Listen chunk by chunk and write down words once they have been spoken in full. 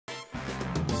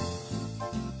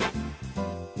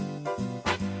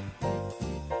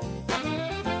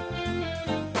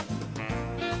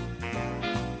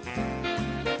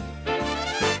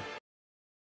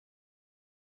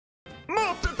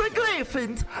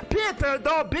elephant, Peter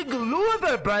the Big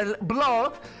Loser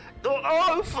Bluff,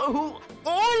 who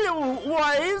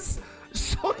always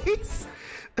so he's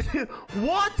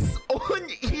what's on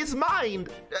his mind?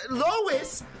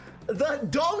 Lois, the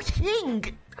dog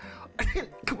king,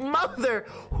 mother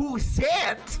who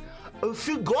said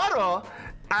Figaro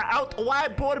out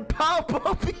whiteboard power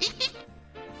Bobby.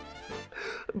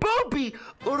 Bobby,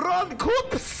 run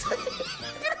coops.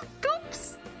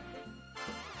 Coops.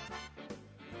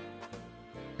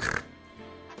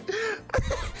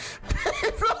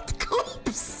 Run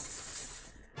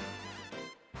coops.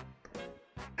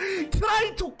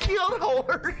 Trying to kill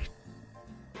her.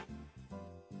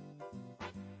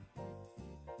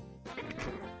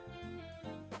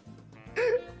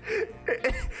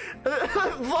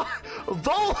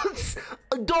 Those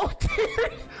daughter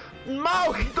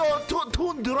Mouth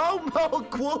to drama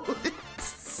quotes.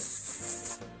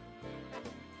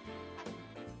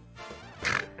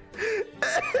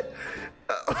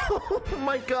 Oh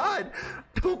my god.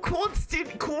 To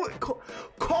constant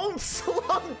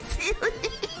constantly.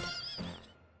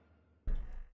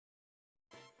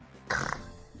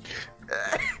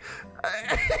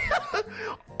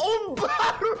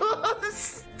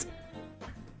 Embarrassed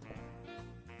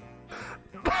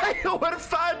by our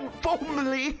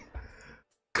family.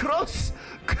 Chris,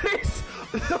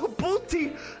 the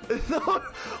booty, the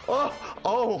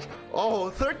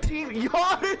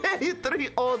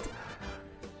 13-year-old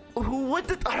who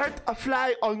wouldn't hurt a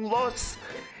fly unless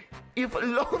if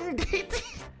long did.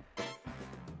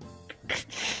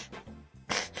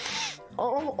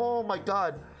 Oh my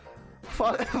god.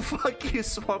 Fuck you,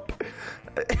 Swamp.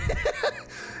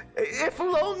 If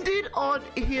loaded on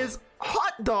his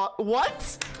hot dog.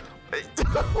 What? Wait,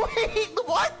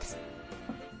 what?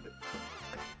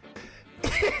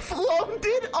 If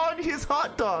loaded on his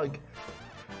hot dog.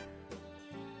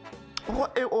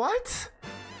 What?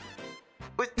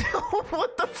 What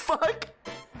the fuck?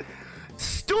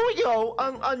 Studio,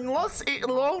 unless it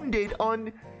loaded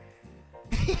on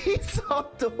his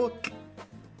hot dog.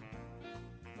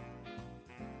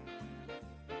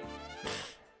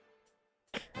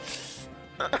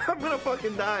 I'm gonna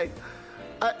fucking die.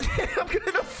 I'm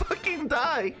gonna fucking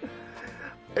die.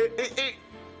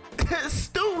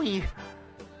 Stewie,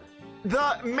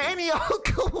 the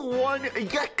maniacal one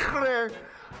Gekrer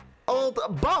old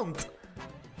bumped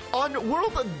on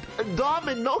World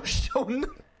Domination.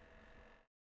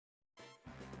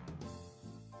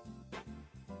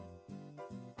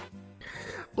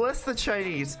 Bless the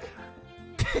Chinese.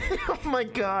 Oh my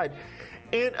god.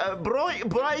 And Brian,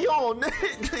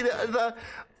 the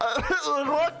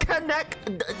rock-neck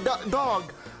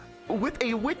dog with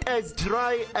a wit as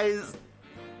dry as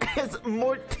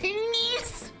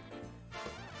martinis.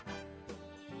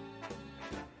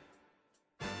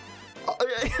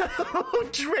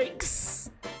 Drinks.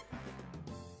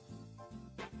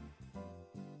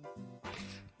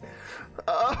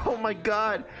 Oh my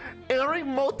god. Every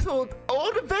motto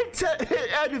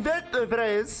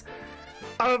adventures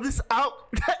of this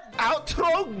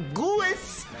outro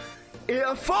goose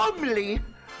family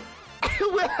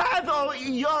will have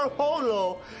your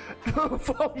holo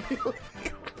formula.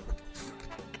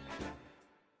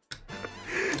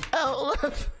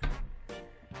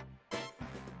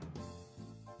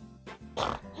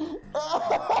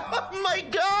 Oh my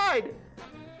god!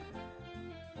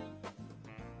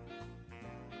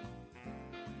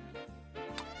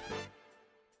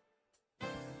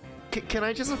 Can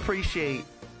I just appreciate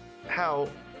how...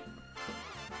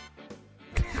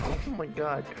 Oh my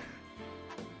god.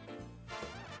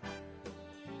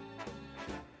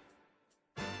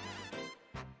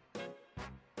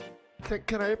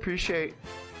 Can I appreciate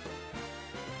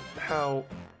how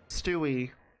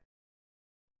Stewie...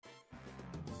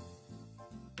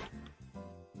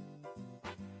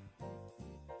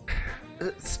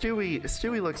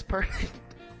 Stewie looks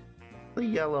perfectly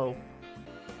yellow.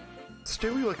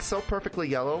 Stewie looks so perfectly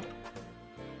yellow.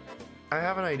 I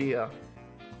have an idea.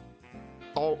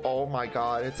 Oh my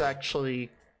god, it's actually...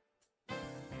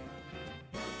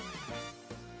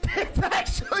 It's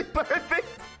actually perfect!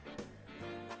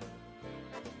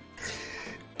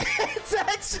 It's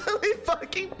actually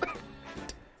fucking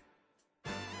perfect!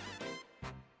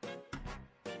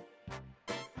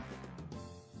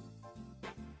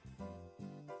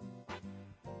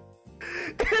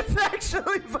 It's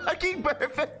actually fucking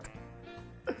perfect!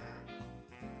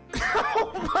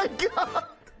 Oh my god!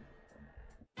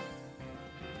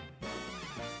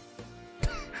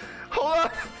 Hold on!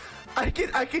 I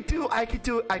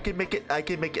can make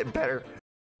it better.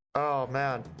 Oh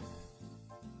man.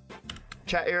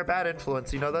 Chat, you're a bad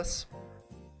influence, you know this?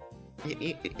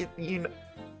 You know...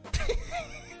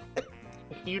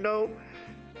 You know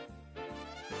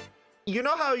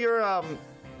how you're a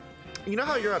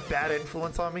bad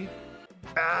influence on me?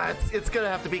 Ah, it's gonna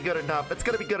have to be good enough. It's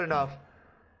gonna be good enough.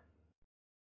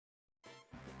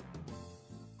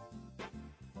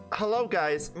 Hello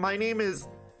guys, my name is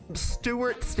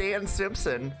Stuart Stan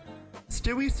Simpson.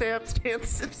 Stewie Sam Stan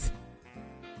Simpson.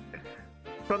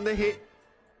 From the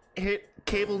hit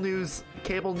cable news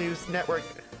network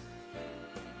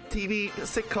TV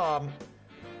sitcom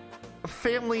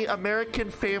American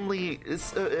Family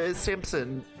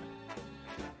Simpson.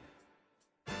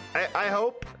 I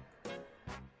hope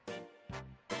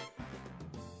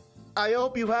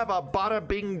you have a bada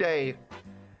bing day.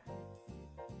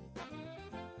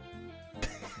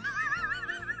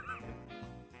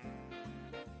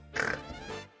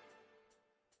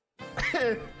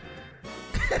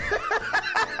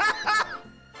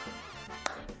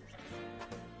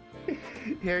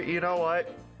 Here, you know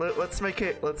what? Let's make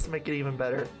it even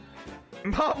better.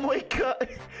 Mom, wake up!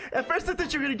 At first I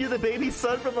thought you were gonna do the baby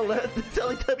son from the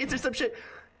Teletubbies or some shit.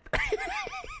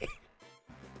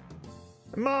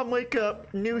 Mom, wake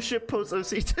up! New ship post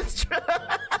OC just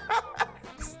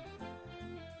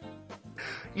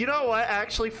You know what?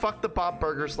 Actually, fuck the Bob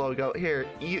Burgers logo. Here,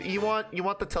 you want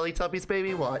the Teletubbies,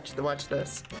 baby? Watch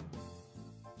this.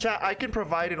 Chat, I can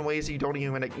provide in ways you don't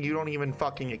even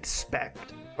fucking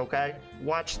expect. Okay?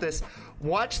 Watch this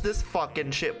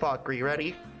fucking shit fuckery.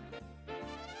 Ready?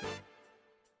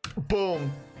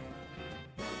 Boom.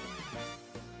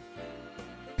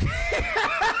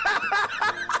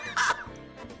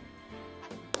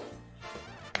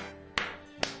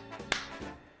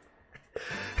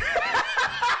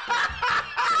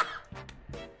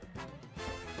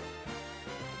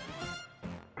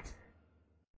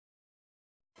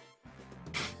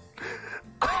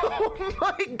 Oh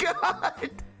my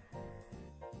god!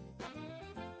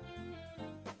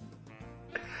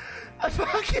 I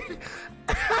fucking...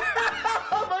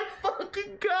 Oh my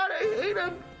fucking god, I hate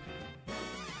him!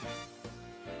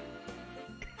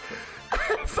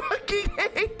 I fucking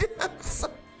hate him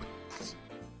so much!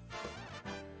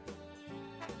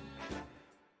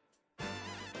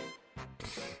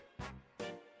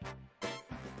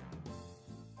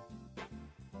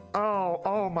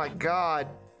 Oh my god.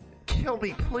 Kill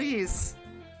me, please.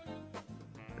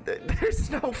 There's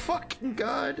no fucking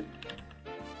god.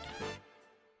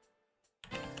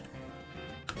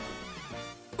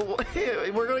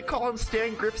 We're gonna call him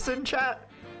Stan Grifson, chat.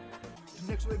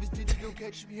 Next wave is digital,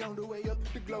 catch me on the way up.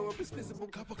 The glow up is visible,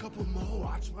 couple more.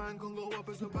 Watch mine gonna go up,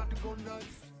 it's about to go nuts.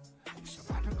 It's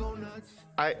about to go nuts.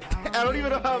 I don't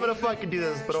even know how I'm gonna fucking do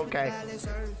this, but okay.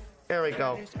 There we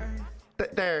go.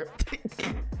 There.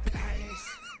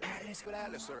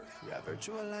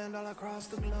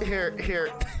 Here.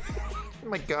 Oh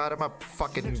my god, I'm a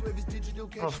fucking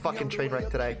train wreck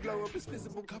today.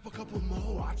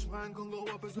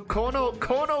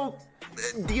 Kono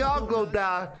diaglo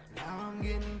da.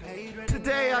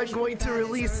 Today I'm going to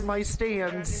release my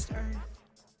stands.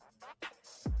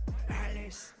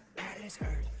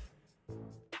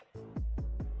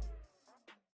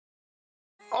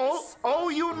 Oh,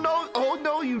 you know. Oh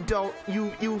no, you don't.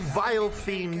 You vile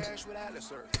fiend.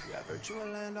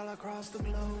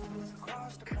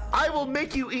 I will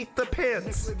make you eat the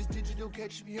pants.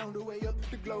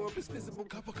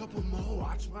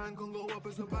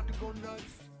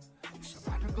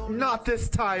 Not this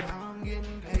time.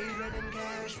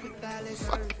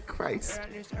 Fucking Christ.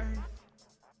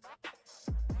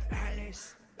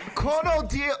 Kono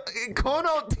deal.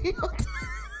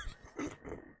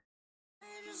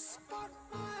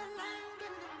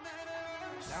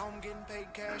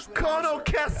 Kono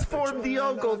cast form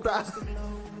diaglo da.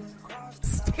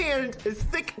 Stand is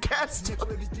thick cast.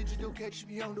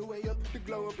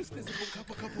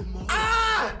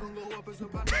 Ah!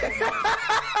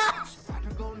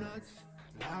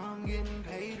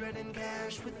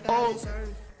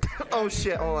 Oh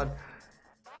shit, hold on.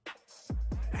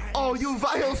 Oh, you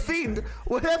vile fiend!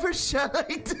 Whatever shall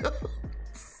I do?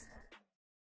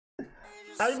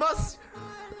 I must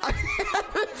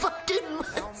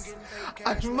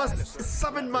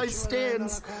summon my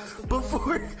stands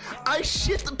before I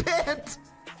shit the pants.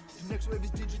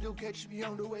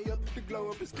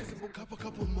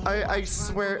 I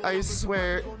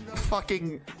swear,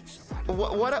 fucking,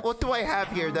 what do I have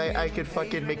here that I could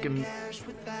fucking make him?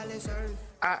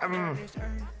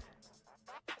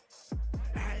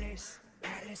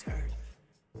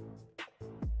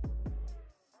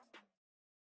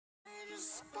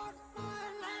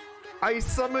 I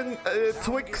summon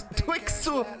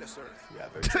Twixu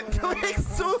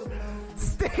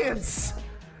stance.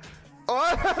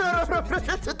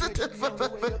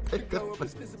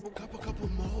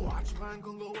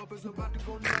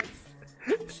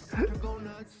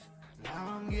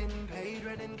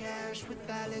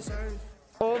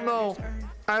 Oh no,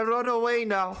 I run away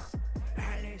now.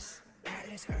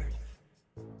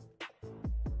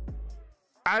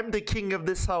 I'm the king of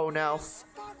this hoe now.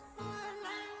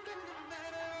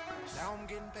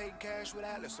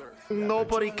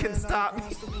 Nobody can stop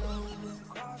me.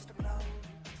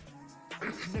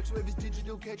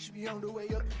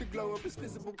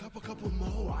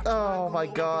 Oh my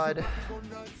god.